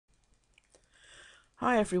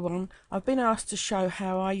Hi everyone, I've been asked to show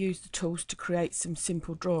how I use the tools to create some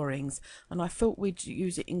simple drawings, and I thought we'd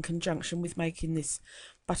use it in conjunction with making this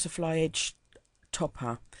butterfly edge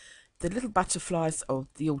topper. The little butterflies, or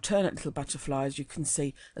the alternate little butterflies, you can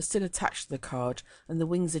see are still attached to the card, and the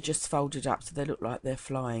wings are just folded up so they look like they're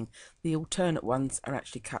flying. The alternate ones are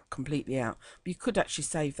actually cut completely out, but you could actually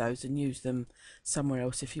save those and use them somewhere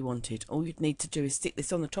else if you wanted. All you'd need to do is stick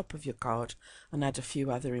this on the top of your card and add a few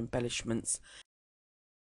other embellishments.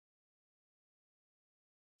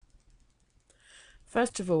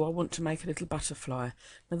 First of all, I want to make a little butterfly.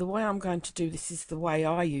 Now the way I'm going to do this is the way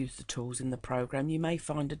I use the tools in the program. You may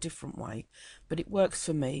find a different way, but it works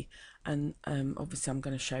for me, and obviously I'm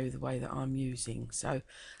going to show you the way that I'm using. So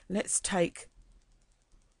let's take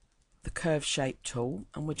the curve shape tool,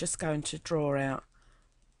 and we're just going to draw out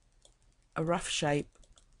a rough shape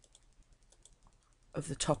of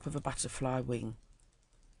the top of a butterfly wing.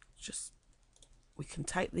 We can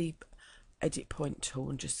take the edit point tool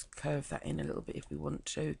and just curve that in a little bit if we want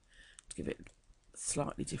to give it a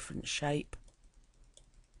slightly different shape.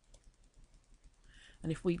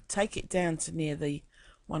 And if we take it down to near the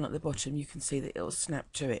one at the bottom, you can see that it'll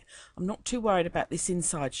snap to it. I'm not too worried about this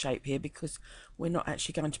inside shape here because we're not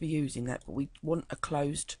actually going to be using that, but we want a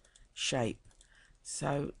closed shape.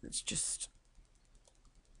 So let's just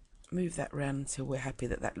move that around until we're happy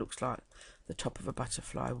that that looks like the top of a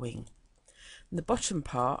butterfly wing. In the bottom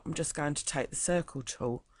part, I'm just going to take the circle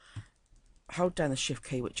tool, hold down the shift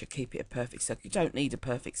key, which will keep it a perfect circle. You don't need a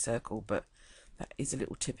perfect circle, but that is a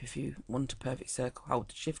little tip. If you want a perfect circle, hold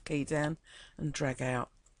the shift key down and drag out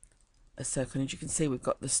a circle. And as you can see, we've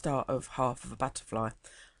got the start of half of a butterfly.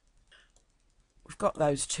 We've got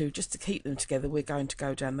those two. Just to keep them together, we're going to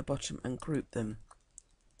go down the bottom and group them.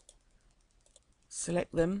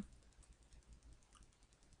 Select them,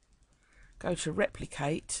 go to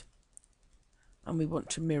replicate, and we want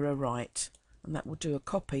to mirror right, and that will do a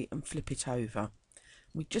copy and flip it over.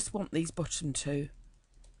 We just want these bottom two,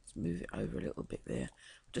 let's move it over a little bit there,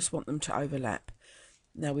 just want them to overlap.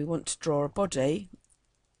 Now we want to draw a body.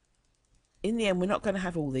 In the end, we're not going to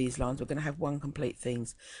have all these lines, we're going to have one complete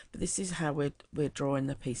things, but this is how we're drawing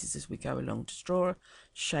the pieces as we go along. Just draw a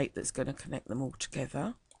shape that's going to connect them all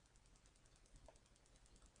together.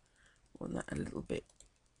 Want that a little bit,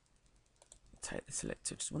 take the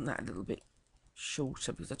selector, just want that a little bit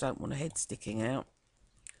shorter because I don't want a head sticking out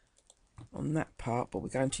on that part, but we're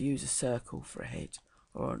going to use a circle for a head,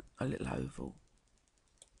 or a little oval.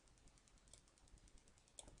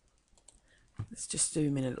 Let's just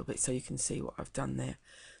zoom in a little bit so you can see what I've done there.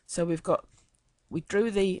 So we drew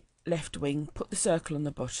the left wing, put the circle on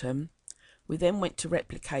the bottom. We then went to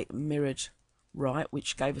replicate and mirrored right,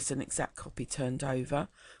 which gave us an exact copy turned over,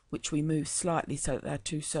 which we moved slightly so that our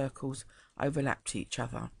two circles overlapped each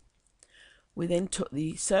other. We then took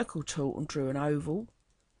the circle tool and drew an oval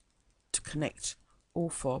to connect all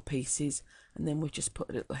four pieces, and then we just put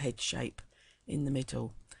a little head shape in the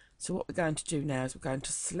middle. So what we're going to do now is we're going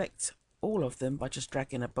to select all of them by just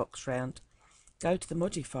dragging a box round, go to the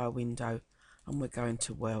modifier window, and we're going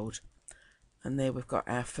to world, and there we've got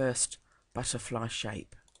our first butterfly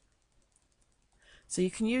shape. So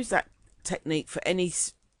you can use that technique for any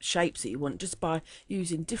shapes that you want just by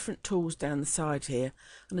using different tools down the side here,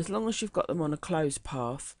 and as long as you've got them on a closed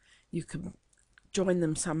path, you can join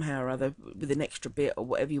them somehow or other with an extra bit or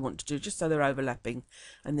whatever you want to do, just so they're overlapping,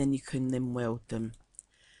 and then you can then weld them.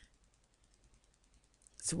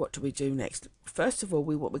 So what do we do next? First of all,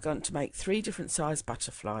 we're going to make 3 different size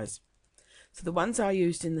butterflies. So the ones I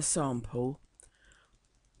used in the sample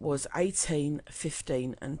was 18,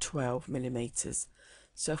 15 and 12 millimeters.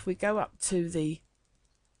 So if we go up to the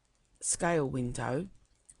scale window,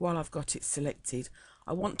 while I've got it selected,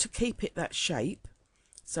 I want to keep it that shape,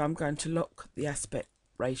 so I'm going to lock the aspect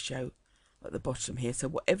ratio at the bottom here. So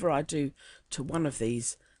whatever I do to one of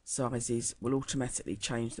these sizes will automatically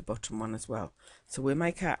change the bottom one as well. So we'll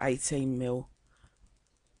make our 18mm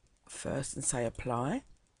first and say apply.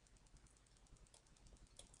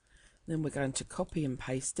 Then we're going to copy and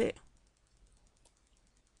paste it,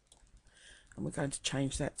 and we're going to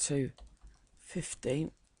change that to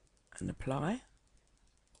 15 and apply,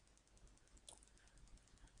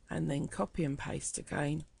 and then copy and paste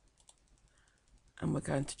again, and we're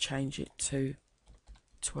going to change it to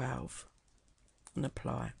 12 and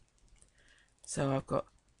apply. So I've got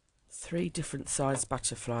 3 different size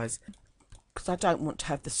butterflies. Because I don't want to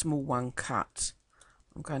have the small one cut,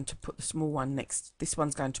 I'm going to put the small one next. This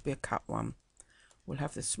one's going to be a cut one. We'll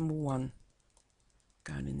have the small one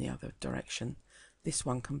going in the other direction. This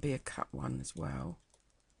one can be a cut one as well.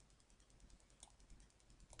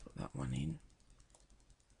 Put that one in.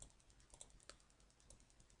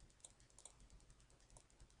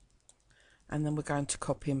 and then we're going to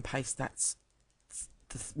copy and paste that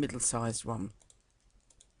the middle sized one.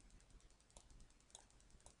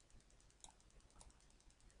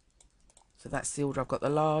 So that's the order. I've got the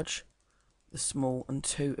large, the small, and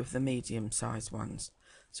 2 of the medium sized ones.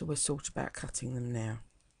 So we're sort about cutting them now.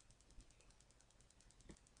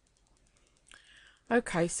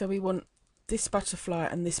 Okay, so we want this butterfly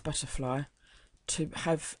and this butterfly to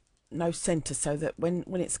have no centre, so that when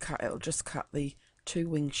it's cut, it'll just cut the 2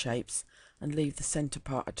 wing shapes and leave the centre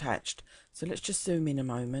part attached. So let's just zoom in a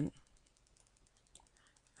moment,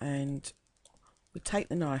 and we take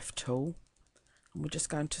the knife tool and we're just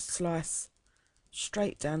going to slice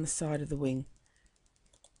straight down the side of the wing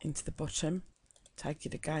into the bottom. Take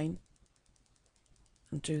it again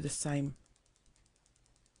and do the same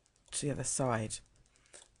to the other side.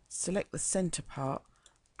 Select the centre part,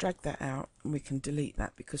 drag that out, and we can delete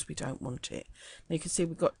that because we don't want it. Now you can see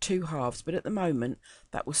we've got 2 halves, but at the moment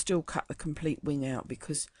that will still cut the complete wing out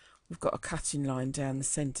because we've got a cutting line down the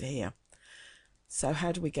centre here. So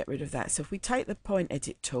how do we get rid of that? So if we take the point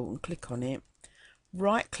edit tool and click on it,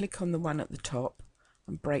 right click on the one at the top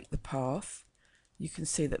and break the path, you can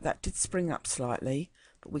see that that did spring up slightly,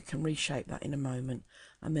 but we can reshape that in a moment.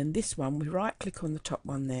 And then this one, we right click on the top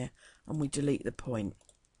one there and we delete the point.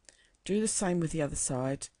 Do the same with the other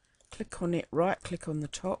side. Click on it, right click on the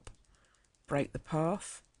top, break the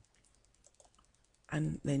path,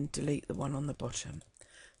 and then delete the one on the bottom.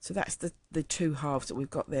 So that's the 2 halves that we've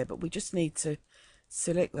got there, but we just need to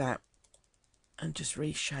select that and just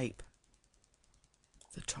reshape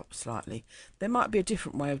the top slightly. There might be a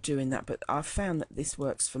different way of doing that, but I've found that this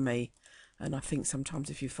works for me, and I think sometimes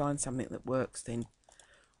if you find something that works, then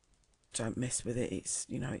don't mess with it. It's,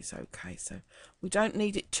 you know, it's okay. So we don't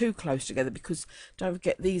need it too close together, because don't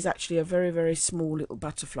forget these actually are very, very small little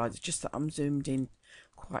butterflies. It's just that I'm zoomed in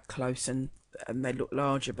quite close and they look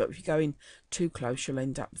larger, but if you go in too close, you'll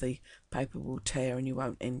end up, the paper will tear and you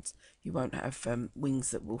won't have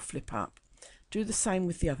wings that will flip up. Do the same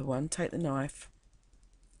with the other one. Take the knife,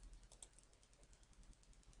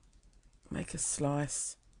 make a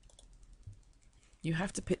slice. You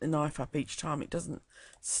have to pick the knife up each time, it doesn't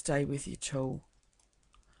stay with your tool.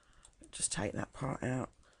 Just take that part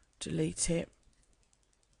out, delete it,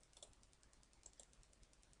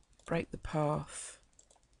 break the path,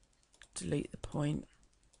 delete the point,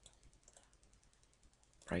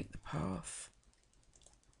 break the path,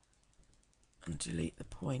 and delete the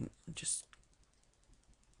point, and just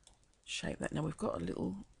shape that. Now we've got a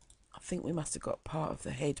little, I think we must have got part of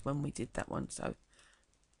the head when we did that one, so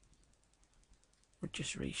we'll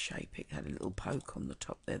just reshape it. It had a little poke on the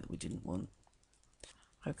top there that we didn't want.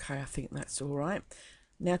 Okay, I think that's all right.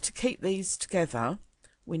 Now to keep these together,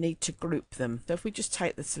 we need to group them. So if we just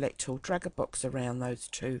take the select tool, drag a box around those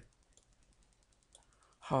 2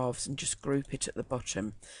 halves and just group it at the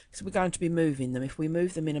bottom. So we're going to be moving them. If we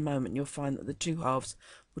move them in a moment, you'll find that the 2 halves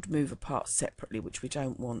would move apart separately, which we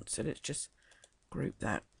don't want. So let's just group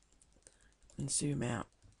that and zoom out.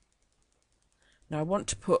 Now I want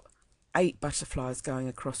to put 8 butterflies going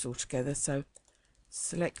across all together, so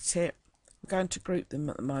select it. We're going to group them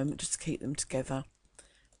at the moment just to keep them together.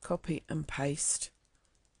 Copy and paste,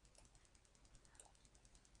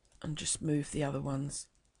 and just move the other ones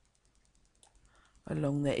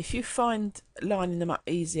along there. If you find lining them up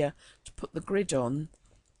easier to put the grid on,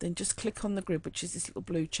 then just click on the grid, which is this little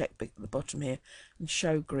blue check bit at the bottom here, and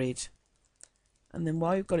show grid. And then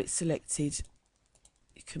while you've got it selected,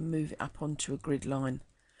 you can move it up onto a grid line.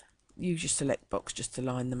 Use your select box just to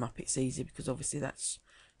line them up. It's easy because obviously that's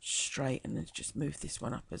straight, and then just move this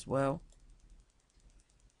one up as well,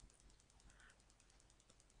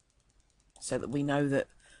 so that we know that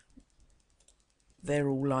they're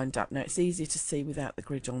all lined up. Now it's easier to see without the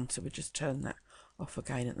grid on, so we'll just turn that off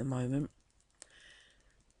again at the moment.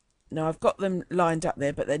 Now I've got them lined up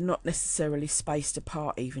there, but they're not necessarily spaced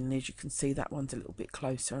apart evenly. As you can see, that one's a little bit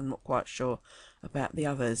closer. I'm not quite sure about the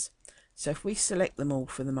others. So if we select them all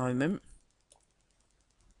for the moment,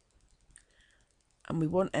 and we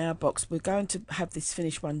want our box, we're going to have this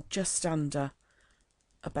finished one just under,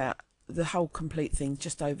 about the whole complete thing,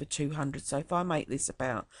 just over 200. So if I make this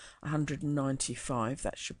about 195,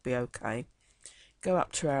 that should be okay. Go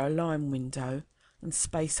up to our align window and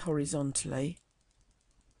space horizontally.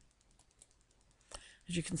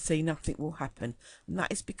 As you can see, nothing will happen, and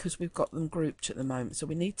that is because we've got them grouped at the moment. So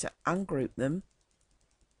we need to ungroup them.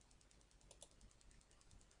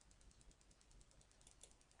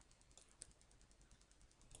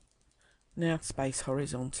 Now space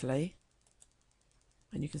horizontally,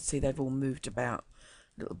 and you can see they've all moved about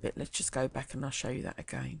a little bit. Let's just go back and I'll show you that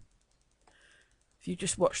again. If you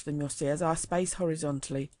just watch them, you'll see as I space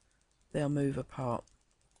horizontally, they'll move apart.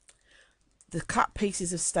 The cut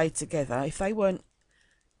pieces have stayed together. If they weren't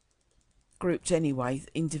grouped anyway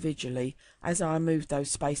individually, as I moved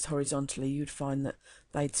those spaced horizontally, you'd find that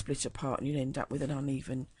they'd split apart and you'd end up with an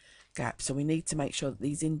uneven gap. So we need to make sure that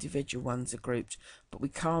these individual ones are grouped, but we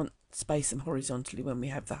can't space them horizontally when we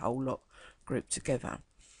have the whole lot grouped together.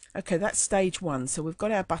 Okay, that's stage one. So we've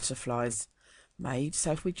got our butterflies made.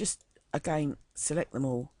 So if we just again select them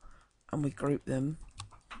all and we group them,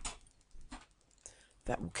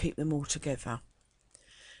 that will keep them all together.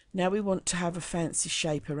 Now we want to have a fancy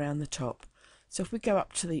shape around the top. So if we go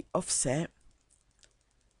up to the offset,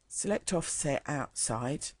 select offset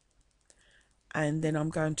outside, and then I'm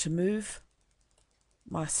going to move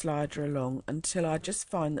my slider along until I just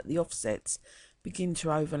find that the offsets begin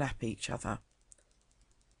to overlap each other.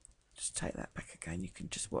 Just take that back again. You can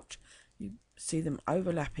just watch. You see them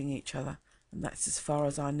overlapping each other, and that's as far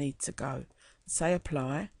as I need to go. Say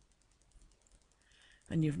apply,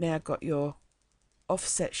 and you've now got your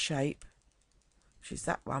offset shape, which is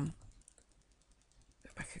that one.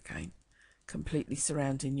 Go back again, completely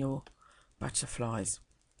surrounding your butterflies.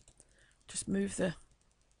 Just move the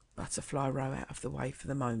butterfly row out of the way for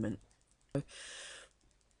the moment.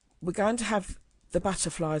 We're going to have the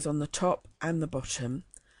butterflies on the top and the bottom,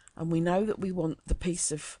 and we know that we want the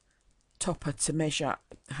piece of topper to measure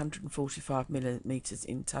 145 millimeters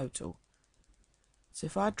in total. So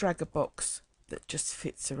if I drag a box that just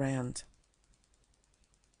fits around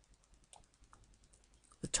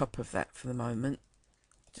the top of that for the moment,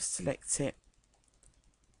 just select it,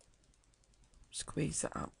 squeeze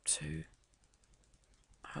it up to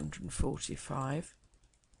 145.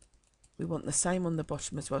 We want the same on the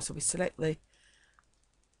bottom as well, so we select the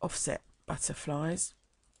offset butterflies,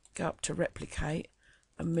 go up to replicate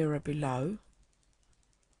and mirror below.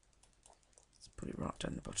 Let's put it right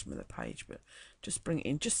down the bottom of the page, but just bring it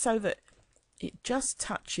in just so that it just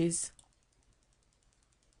touches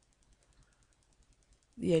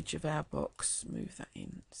the edge of our box. Move that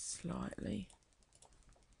in slightly.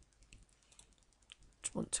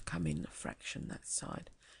 Just want to come in a fraction that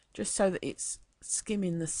side, just so that it's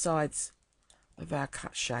skimming the sides of our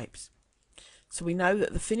cut shapes. So we know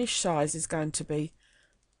that the finished size is going to be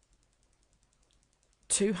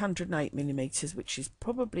 208 millimeters, which is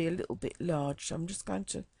probably a little bit large. So I'm just going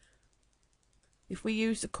to, if we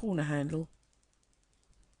use the corner handle,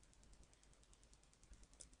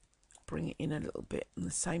 bring it in a little bit, and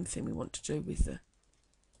the same thing we want to do with the,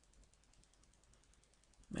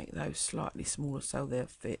 make those slightly smaller so they'll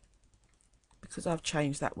fit. Because I've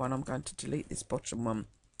changed that one, I'm going to delete this bottom one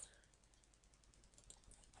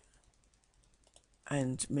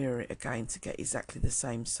and mirror it again to get exactly the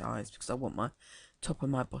same size, because I want my top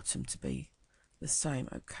and my bottom to be the same.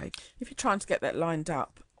 Okay, if you're trying to get that lined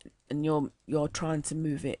up and you're trying to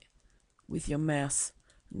move it with your mouse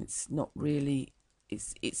and it's not really,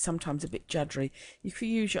 it's sometimes a bit juddery, if you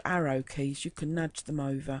use your arrow keys you can nudge them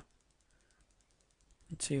over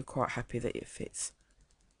until you're quite happy that it fits.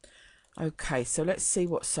 Okay, so let's see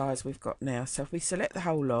what size we've got now. So if we select the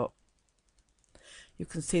whole lot, you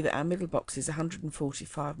can see that our middle box is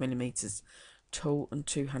 145 millimeters tall and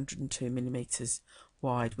 202 millimeters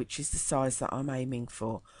wide, which is the size that I'm aiming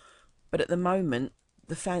for. But at the moment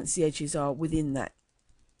the fancy edges are within that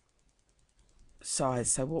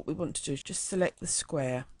size, so what we want to do is just select the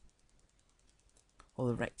square, or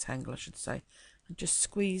the rectangle I should say, and just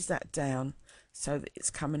squeeze that down so that it's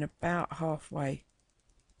coming about halfway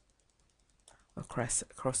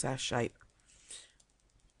across our shape.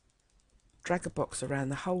 Drag a box around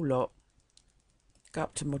the whole lot, go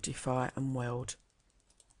up to modify and weld,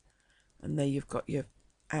 and there you've got your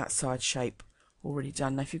outside shape already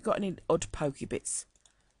done. Now if you've got any odd pokey bits,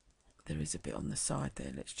 there is a bit on the side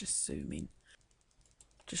there, let's just zoom in.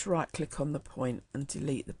 Just right click on the point and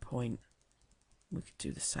delete the point. We could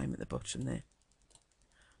do the same at the bottom there,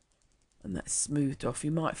 and that's smoothed off.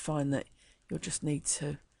 You might find that you'll just need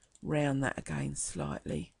to round that again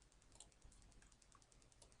slightly.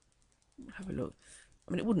 Have a look.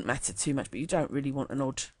 I mean, it wouldn't matter too much, but you don't really want an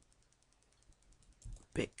odd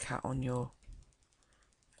bit cut on your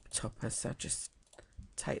topper, so just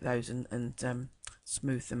take those and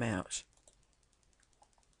smooth them out.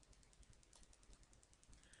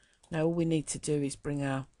 Now all we need to do is bring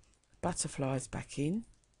our butterflies back in,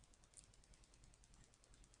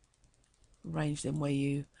 arrange them where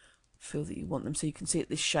you feel that you want them, so you can see that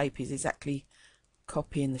this shape is exactly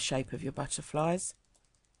copying the shape of your butterflies.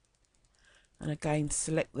 And again,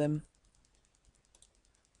 select them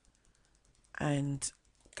and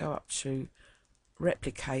go up to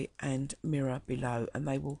replicate and mirror below, and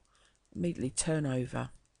they will immediately turn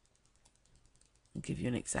over I'll give you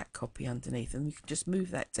an exact copy underneath, and you can just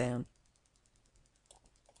move that down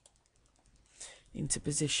into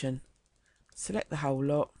position. Select the whole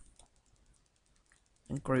lot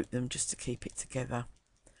and group them just to keep it together.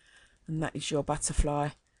 And that is your butterfly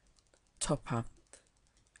topper.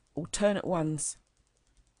 Alternate ones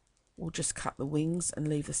will just cut the wings and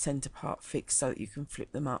leave the centre part fixed so that you can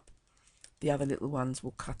flip them up. The other little ones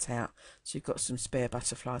will cut out, so you've got some spare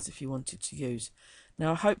butterflies if you wanted to use.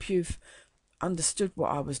 Now I hope you've understood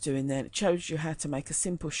what I was doing there. It shows you how to make a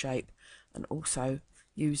simple shape, and also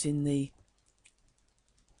using the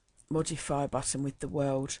modify button with the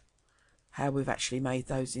world, how we've actually made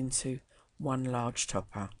those into one large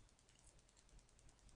topper.